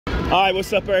All right,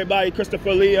 what's up, everybody?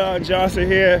 Christopher Leon Johnson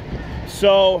here.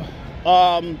 So,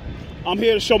 I'm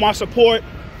here to show my support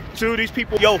to these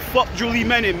people. Yo, fuck Julie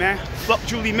Menin, man. Fuck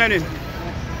Julie Menin. You know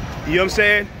what I'm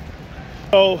saying?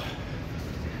 So,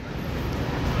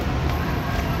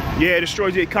 yeah, it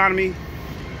destroys the economy.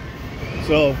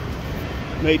 So,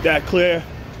 make that clear.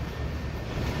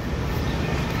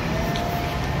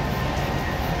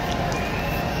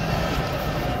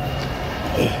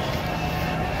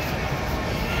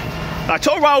 I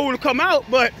told Raul to come out,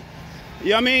 but,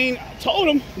 you know what I mean? I told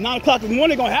him 9 o'clock in the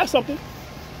morning they're gonna have something.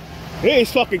 It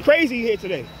is fucking crazy here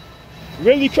today.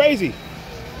 Really crazy.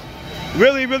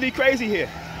 Really, really crazy here.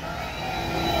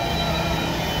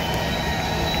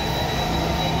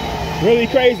 Really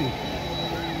crazy.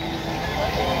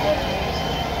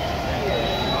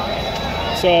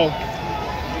 So,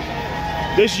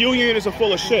 this union is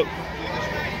full of shit.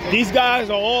 These guys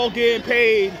are all getting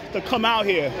paid to come out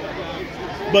here.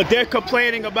 But they're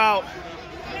complaining about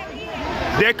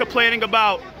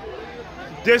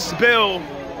this bill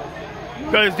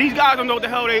because these guys don't know what the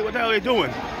hell they're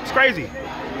doing. It's crazy.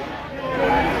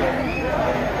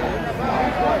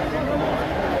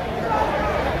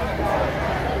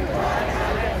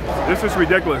 This is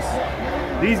ridiculous.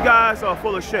 These guys are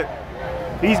full of shit.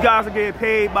 These guys are getting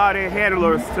paid by their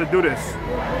handlers to do this.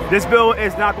 This bill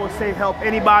is not going to help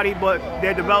anybody but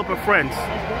their developer friends.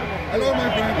 Hello, my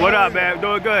friend. What up, man?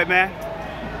 Doing good, man.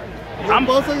 Your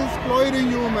boss is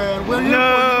exploiting you, man. We're here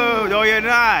No, no, you're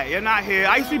not. You're not here.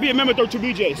 I used to be a member of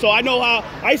 32BJ, so I know how.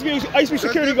 I used to be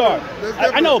security guard.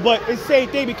 I know, but it's the same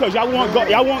thing because y'all want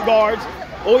guards.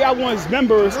 All y'all want is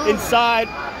members inside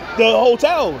the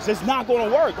hotels. It's not going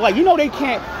to work. Like, you know, they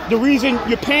can't. The reason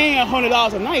you're paying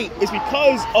 $100 a night is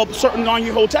because of certain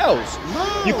non-U hotels.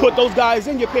 No. You put those guys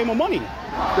in, you pay more money.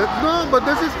 No, but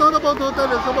this is not about hotel.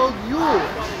 It's about you.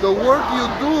 The work you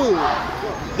do.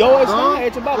 No, it's not.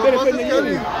 It's about benefiting the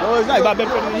union. No, it's not about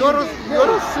benefiting the union.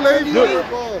 You're a slave to your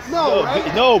boss. No,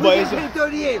 right? No, but it's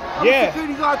 38. I'm yeah. a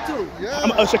security guard too. Yeah.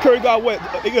 I'm a security guard. What?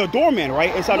 You're a doorman,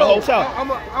 right? Inside the hotel. I'm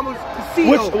a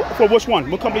casino. For which one?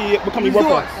 What company you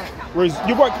work for?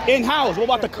 You work in-house. What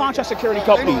about the contract security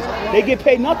companies? They get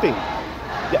paid nothing.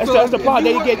 That's the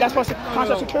problem. That's why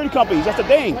contract security companies. That's the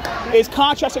thing. It's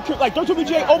contract security. Like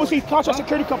 32BJ oversees contract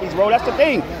security companies, bro. That's the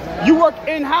thing. You work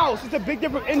in-house. It's a big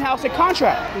difference in-house and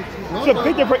contract. It's a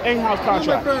big difference in-house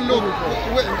contract. No, my friend,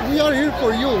 look, we are here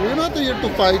for you. We're not here to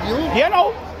fight you. Yeah,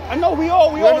 I know. We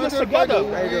all in this together.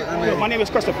 My name is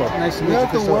Christopher. Nice to meet We you.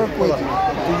 have to work with you.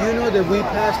 Do you know that we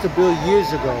passed a bill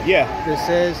years ago? Yeah. That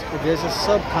says if there's a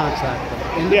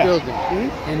subcontractor in the building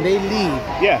and they leave,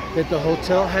 that the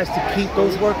hotel has to keep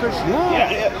those workers?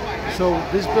 Yeah. So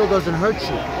this bill doesn't hurt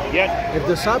you. Yeah. If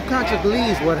the subcontractor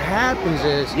leaves, what happens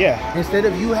is, instead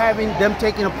of you having them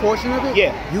taking a portion of it,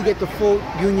 you get the full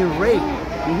union rate.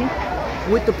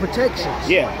 With the protections.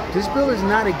 This bill is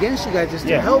not against you guys, it's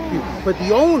to help you. But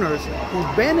the owners who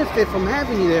benefit from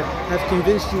having you there have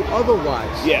convinced you otherwise.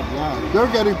 They're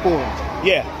getting poor.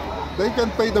 They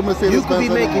can pay the Mercedes. You could be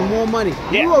making more money.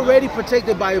 You're already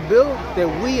protected by a bill that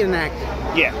we enacted.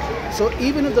 So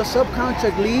even if the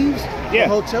subcontract leaves, the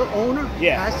hotel owner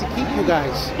has to keep you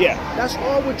guys. That's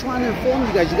all we're trying to inform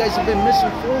you guys. You guys have been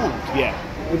misinformed.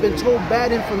 We've been told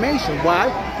bad information. Why?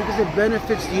 Because it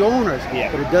benefits the owners,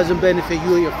 but it doesn't benefit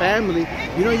you or your family.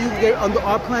 You know, you get under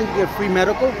our plan, you get free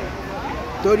medical,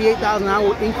 $38,000 an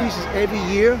hour increases every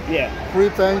year. Free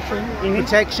pension.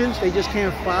 Protections. They just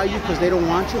can't fire you because they don't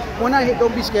want you. We're not here.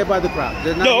 Don't be scared by the crowd.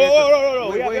 No.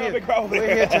 We're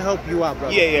here to help you out,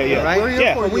 brother. Yeah.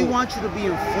 Right? We want you to be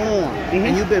informed,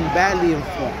 and you've been badly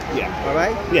informed. All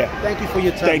right? Thank you for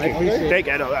your time. Thank you. Thank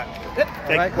you. I know that.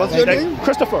 Right. What's your name?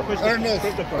 Christopher. Ernest.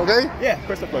 Christopher. Okay? Yeah,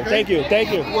 Christopher. Okay. Thank you. I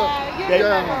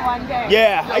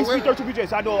used to be 32BJ,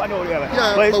 so I know.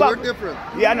 But we're different.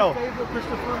 Yeah, I know.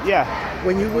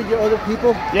 When you with your other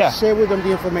people, share with them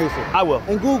the information. I will.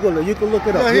 And Google it. You can look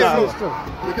it up. You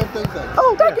can take that.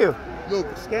 Oh, thank you.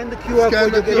 Look. Scan the QR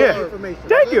code to get the information.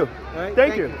 Thank you. Right?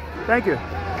 Thank you.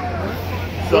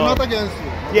 So, we're not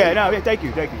against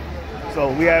you. Thank you. So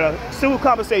we had a civil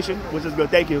conversation, which is good.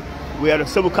 Thank you. We had a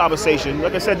civil conversation.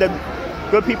 Like I said, they're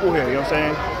good people here, you know what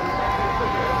I'm saying?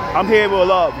 I'm here with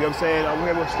love, you know what I'm saying? I'm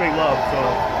here with straight love, so.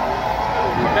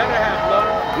 We better have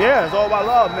love. Yeah, it's all about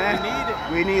love, man. We need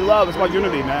it. We need love. It's about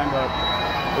unity, man, but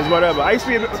it's whatever. I used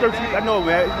to be, I know,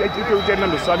 man, they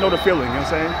members, so I know the feeling, you know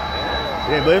what I'm saying?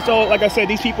 Yeah, but it's all, like I said,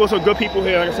 these people are some good people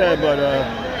here, like I said, but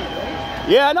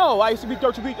yeah, I know. I used to be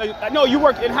 32B. I know you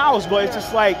work in-house, but it's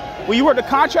just like, when you work the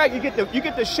contract, you get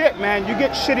the shit, man. You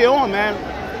get shitty on, man.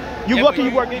 You lucky you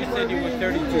work. You said you were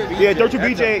 32BJ. Yeah,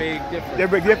 32BJ. They're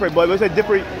big different, but it's a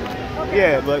different.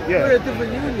 Yeah, but yeah. We're a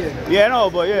different union. Yeah, no,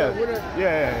 but yeah.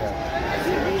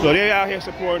 Yeah. So they're out here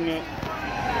supporting it.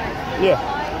 Yeah.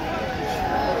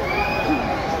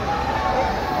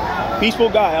 Peaceful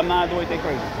guy. I'm not doing anything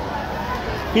crazy.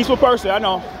 Peaceful person, I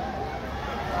know.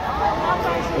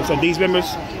 So these members.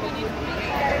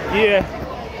 Yeah.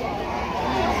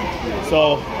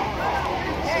 So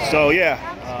yeah.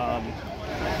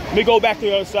 Let me go back to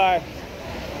the other side.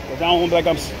 Cause I don't want to be like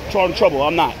I'm starting trouble.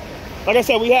 I'm not. Like I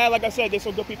said, there's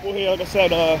some good people here. Like I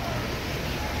said,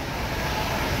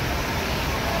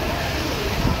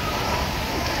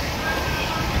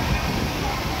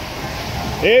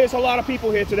 there's a lot of people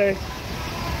here today.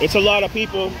 It's a lot of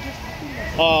people.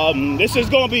 This is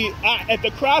gonna be, if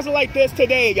the crowds are like this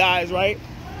today, guys, right?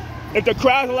 If the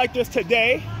crowds are like this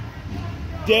today,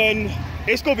 then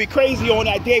it's gonna be crazy on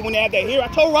that day when they have that here. I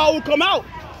told Raul to come out,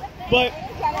 but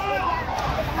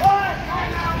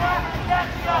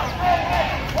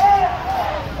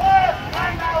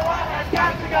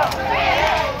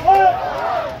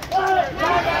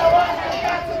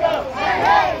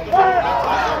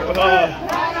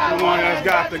one that's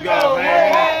got to go,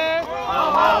 man.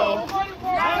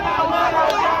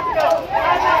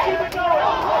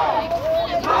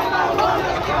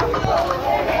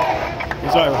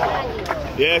 Sorry.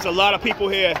 Yeah, it's a lot of people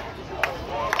here.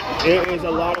 There is a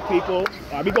lot of people.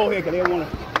 We go here because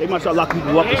they might start locking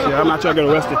people up this year. I'm not trying to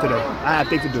get arrested today. I have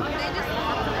things to do.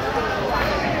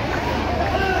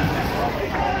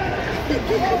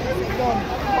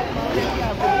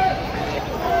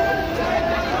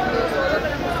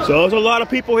 So there's a lot of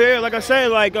people here. Like I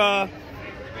said, like we're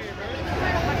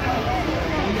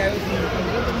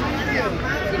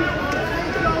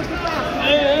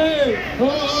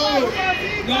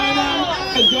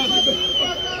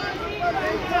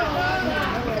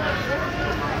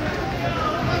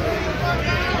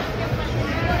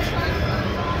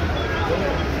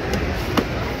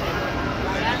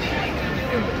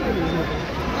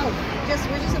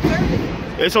just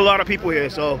observing. It's a lot of people here,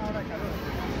 so.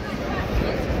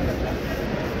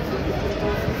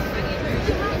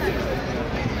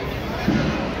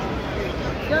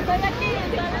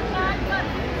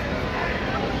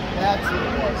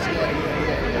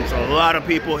 There's a lot of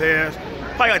people here.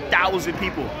 Probably 1,000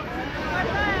 people.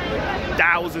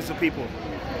 Thousands of people. You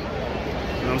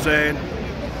know what I'm saying?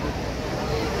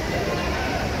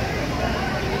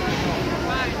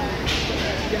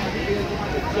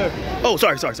 Oh,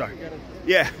 sorry.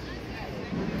 Yeah.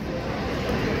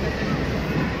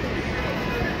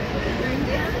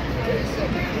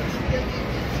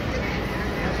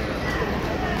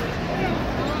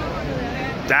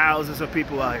 Thousands of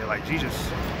people out here, like Jesus.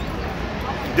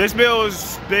 This bill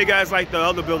is big as like the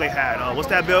other bill they had. What's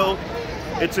that bill?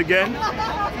 It's again.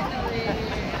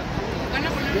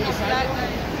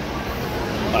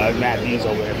 Matt D's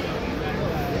over here.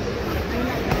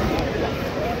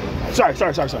 Sorry. So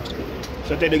I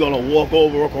think they're gonna walk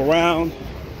around.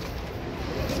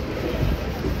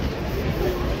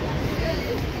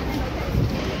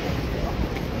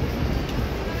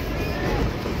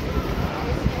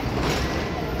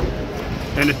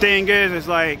 And the thing is, it's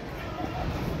like,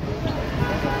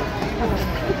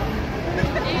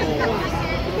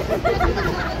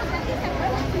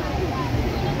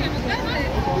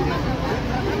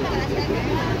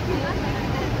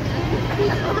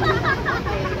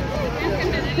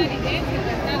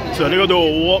 so they're gonna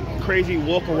do a crazy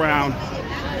walk around.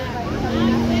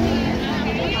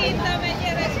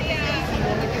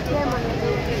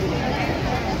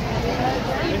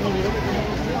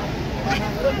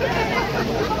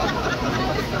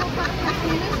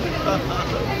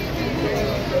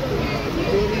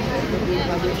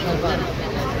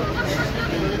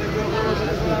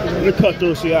 Let me cut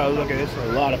through, see how look at this.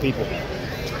 A lot of people.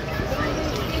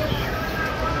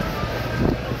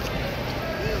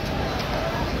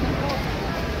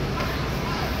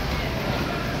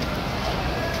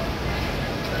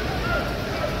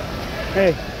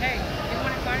 Hey. Hey, you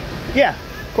want a card? Yeah,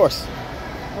 of course.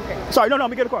 Okay. Sorry, no, let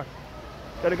me get a card.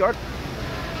 Got a card?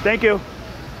 Thank you.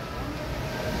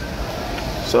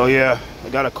 So yeah, I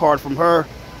got a card from her.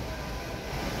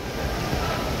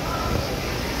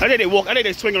 I think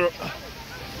they swing her.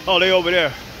 Oh, they over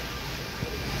there.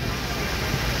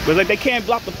 But like they can't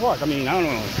block the park. I mean, I don't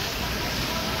know.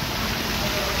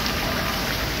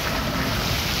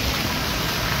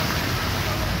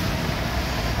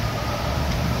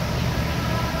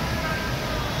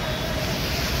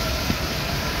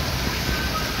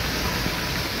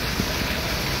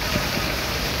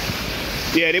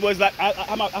 Yeah, it was like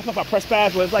I'm not my press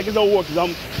pass, but it's like it's no work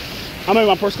because I'm in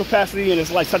my personal capacity, and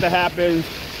it's like something happens.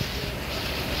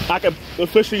 I could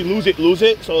officially lose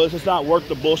it. So it's just not worth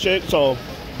the bullshit. So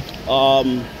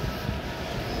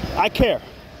I care.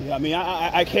 Yeah, I mean,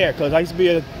 I care because I used to be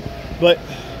a, but.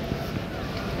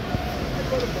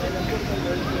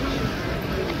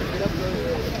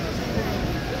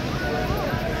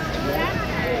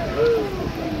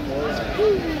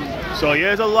 So yeah,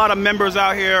 there's a lot of members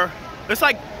out here. It's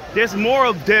like there's more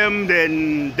of them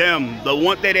than them. The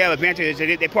one thing they have advantage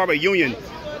is they're part of a union.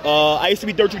 I used to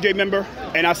be 32J member,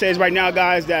 and I say right now,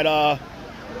 guys, that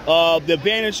the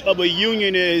advantage of a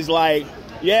union is like,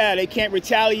 yeah, they can't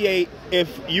retaliate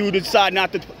if you decide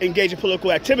not to engage in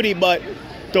political activity, but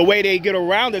the way they get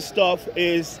around this stuff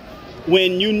is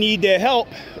when you need their help,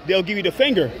 they'll give you the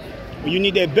finger. When you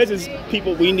need their business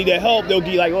people, when you need their help, they'll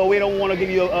be like, oh, we don't want to give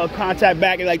you a contact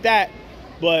back and like that.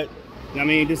 But, I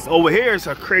mean, this over here is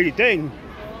a crazy thing.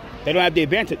 They don't have the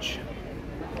advantage.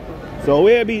 So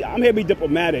I'm here to be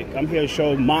diplomatic. I'm here to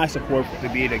show my support to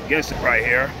be against it right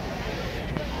here.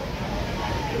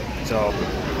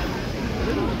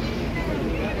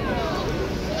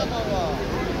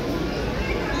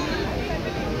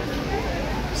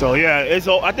 So yeah,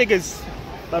 I think it's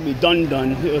probably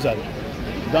done. It was a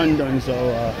done.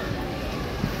 So.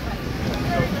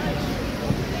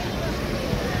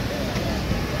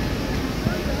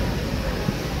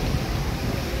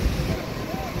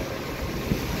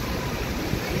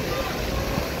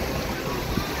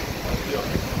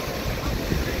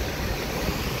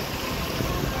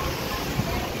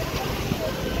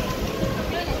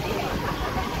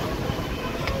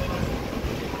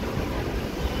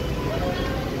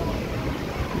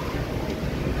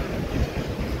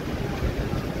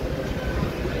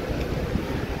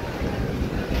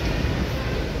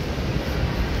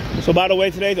 So by the way,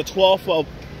 today's the 12th of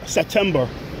September.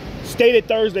 Stated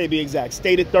Thursday, to be exact.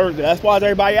 Stated Thursday. That's why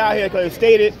everybody out here, because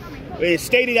it's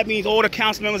stated, that means all the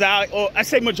council members out, or I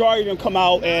say majority of them come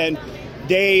out, and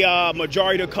they,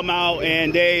 majority of them come out,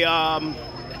 and they,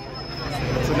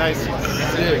 it's a nice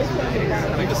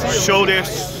show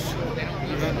this.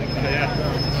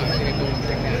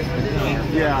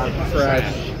 Yeah,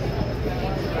 fresh.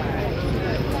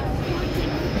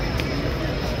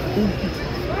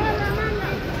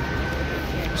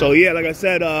 So yeah, like I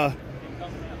said, yeah,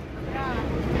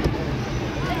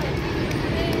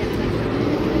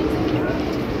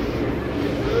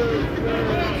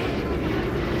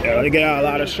 they get out a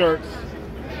lot of shirts.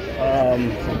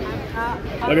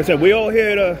 Like I said, we all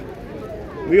here to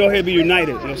be united.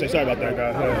 You know what I'm saying? Sorry about that,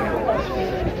 guys.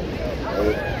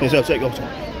 There's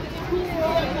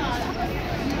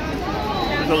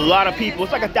a lot of people.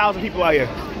 It's like 1,000 people out here.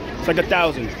 It's like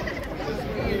 1,000.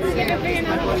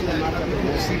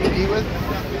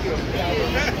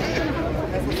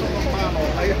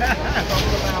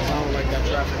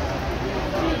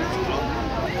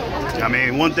 I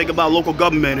mean, one thing about local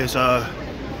government is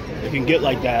it can get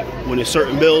like that when there's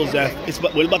certain bills that it's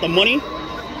about the money.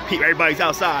 Everybody's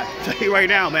outside. I'll tell you right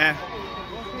now, man.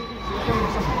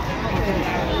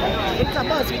 It's a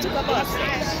bus. We took a bus.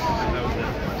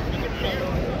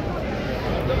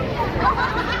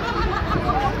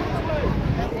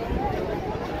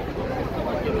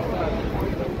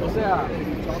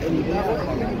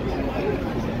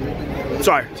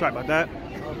 Sorry about that.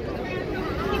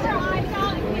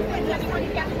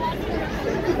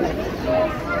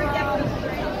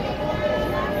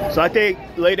 So I think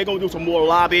later they're gonna do some more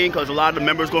lobbying because a lot of the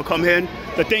members gonna come in.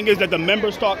 The thing is that the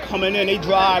members start coming in, they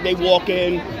drive, they walk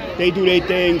in, they do their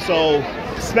thing. So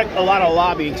expect a lot of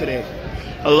lobbying today.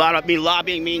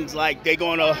 Lobbying means like they're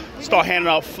gonna start handing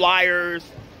out flyers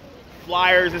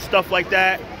and stuff like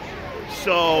that.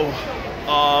 So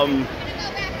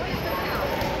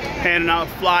handing out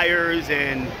flyers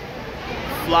and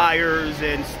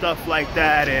stuff like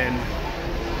that, and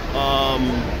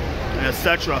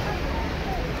etc.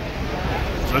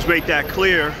 So let's make that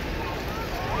clear.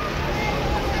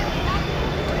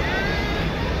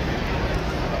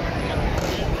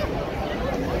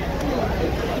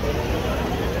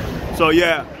 So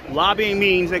yeah, lobbying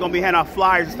means they're gonna be handing out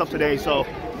flyers and stuff today. So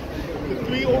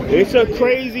it's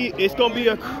gonna be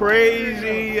a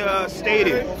crazy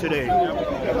stadium today.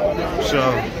 So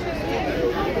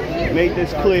make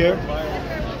this clear.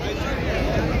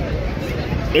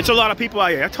 It's a lot of people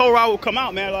out here. I told Raul come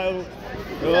out, man. Like,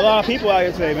 there were a lot of people out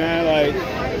here today, man. Like,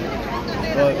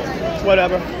 but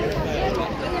whatever.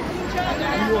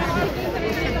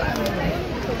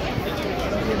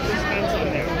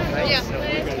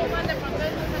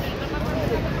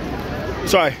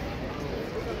 Sorry.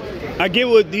 I get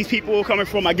where these people are coming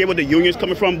from. I get where the union's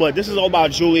coming from. But this is all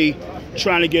about Julie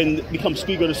trying to become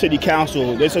Speaker of the City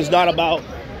Council. This is not about.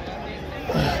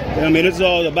 I mean, this is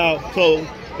all about. So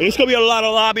It's gonna be a lot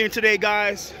of lobbying today,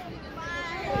 guys.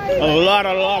 A lot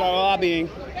of lobbying.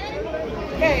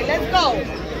 Okay, let's go.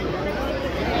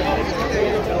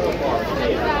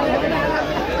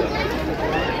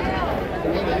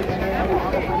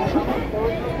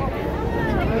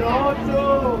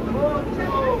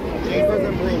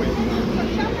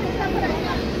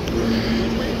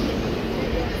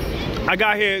 I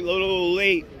got here a little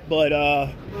late, but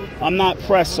I'm not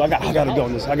pressed, so I gotta go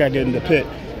in this. I gotta get in the pit.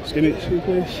 Excuse me,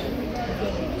 please.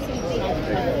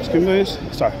 Excuse me, please.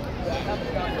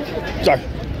 Sorry.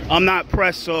 I'm not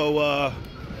pressed, so I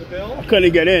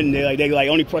couldn't get in. They like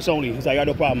only press only. It's like I got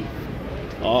no problem.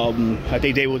 I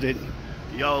think they was it.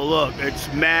 Yo, look, it's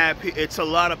mad. It's a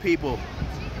lot of people.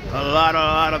 A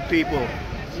lot of people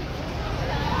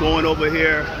going over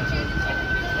here.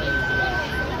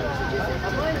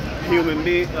 Human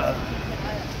being.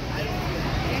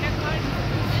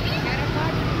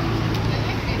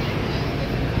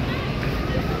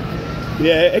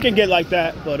 Yeah, it can get like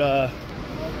that, but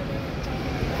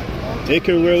it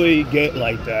can really get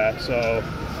like that. So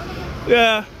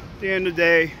yeah, at the end of the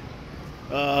day,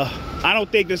 I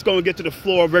don't think it's going to get to the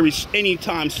floor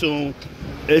anytime soon.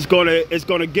 It's gonna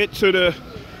get to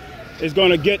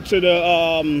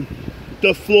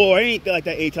the floor. Anything like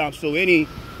that anytime soon.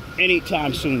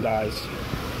 Anytime soon, guys.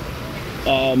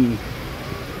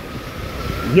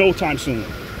 No time soon.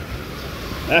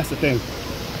 That's the thing.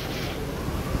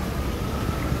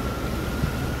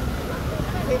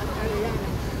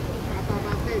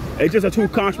 It's just a too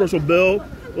controversial bill.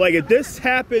 Like, if this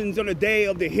happens on the day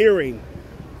of the hearing,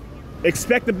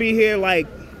 expect to be here like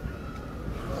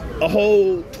a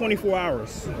whole 24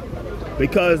 hours,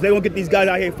 because they won't get these guys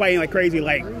out here fighting like crazy.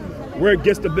 Like, we're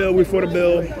against the bill, we're for the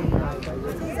bill,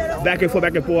 back and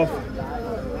forth,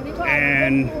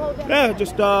 and yeah,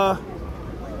 just whatever.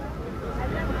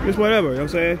 You know what I'm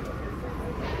saying?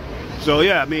 So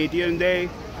yeah, I mean, at the end of the day,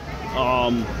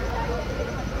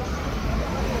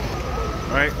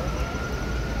 right?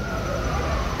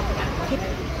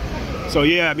 So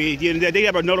yeah, I mean, at the end of the day, they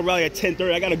have another rally at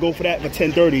 10:30. I gotta go for that for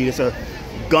 10:30. It's a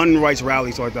gun rights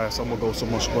rally, so like that. So I'm gonna go so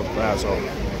much for that. So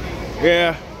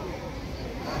yeah,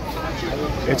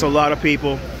 it's a lot of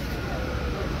people.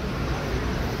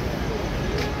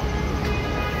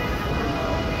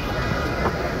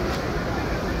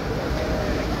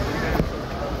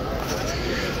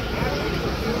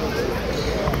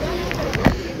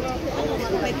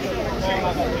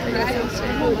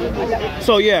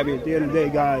 So yeah, I mean, at the end of the day,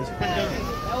 guys,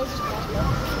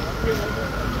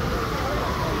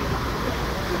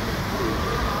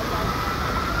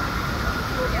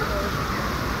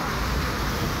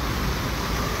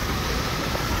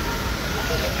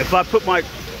 if I put my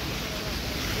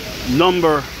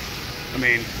number, I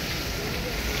mean,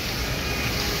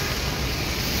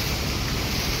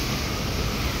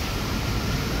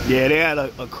 yeah, they had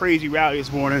a crazy rally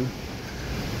this morning.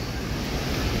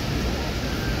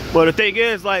 But the thing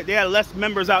is, like, they had less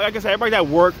members out. Like I said, everybody's at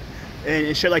work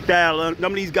and shit like that. None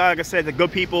of these guys, like I said, they're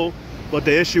good people. But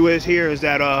the issue is here is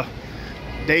that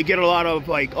they get a lot of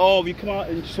like, oh, if you come out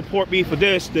and support me for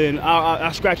this, then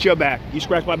I'll scratch your back. You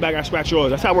scratch my back, I scratch yours.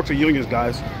 That's how it works in unions,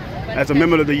 guys. As a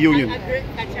member of the union. If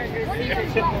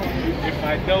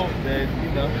I don't, then,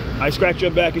 you know. I scratch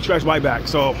your back, you scratch my back.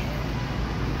 So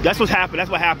that's what's happened. That's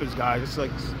what happens, guys. It's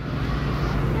like...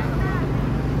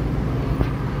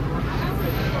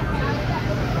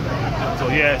 So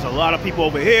yeah, it's a lot of people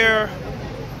over here.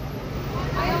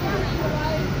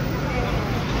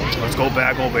 Let's go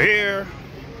back over here.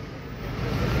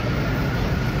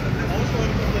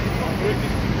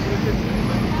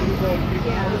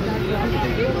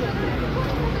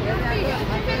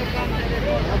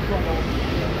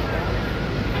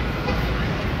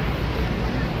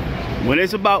 When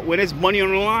it's money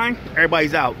on the line,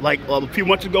 everybody's out. Like a few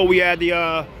months ago, we had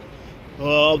the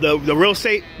real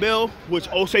estate bill, which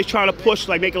OSA's trying to push,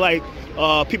 like make it like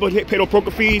people pay no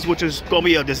broker fees, which is going to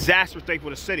be a disastrous thing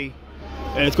for the city,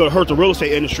 and it's going to hurt the real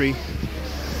estate industry.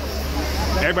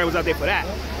 Everybody was out there for that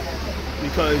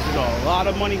because there's a lot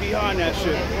of money behind that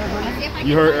shit.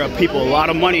 You heard people, a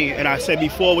lot of money, and I said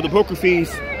before with the broker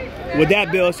fees, with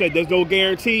that bill, I said there's no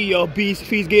guarantee your fees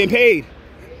getting paid.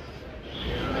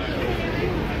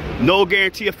 No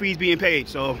guarantee of fees being paid.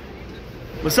 So,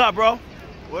 what's up, bro?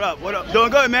 What up? What up? Doing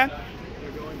good, man.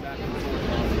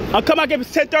 I'll come back if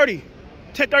it's 10:30.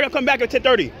 10:30, I'll come back at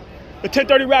 10:30. The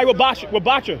 10:30 rally with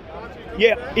Botcha.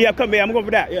 Yeah, I'm coming, man. I'm going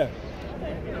for that, yeah.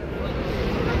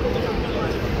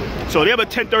 So they have a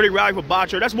 10:30 rally for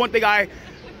Botcha. That's one thing I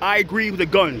agree with the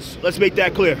guns. Let's make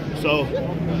that clear. So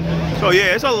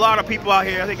yeah, it's a lot of people out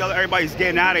here. I think everybody's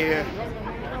getting out of here.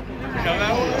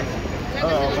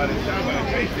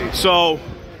 So,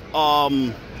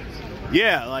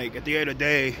 yeah, like at the end of the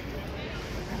day,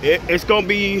 it's gonna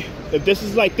be, if this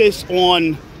is like this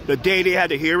on the day they had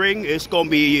the hearing, it's gonna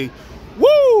be,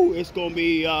 woo! It's gonna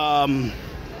be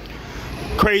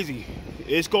crazy.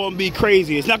 It's gonna be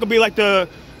crazy. It's not gonna be like the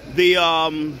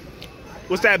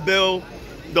what's that bill?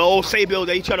 The old Say bill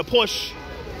that he tried to push.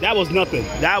 That was nothing.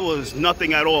 That was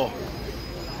nothing at all.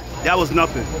 That was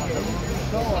nothing.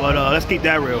 But let's keep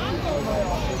that real.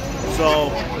 So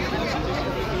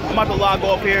I'm about to log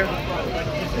off here,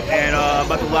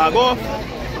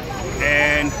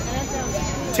 and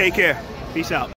take care. Peace out.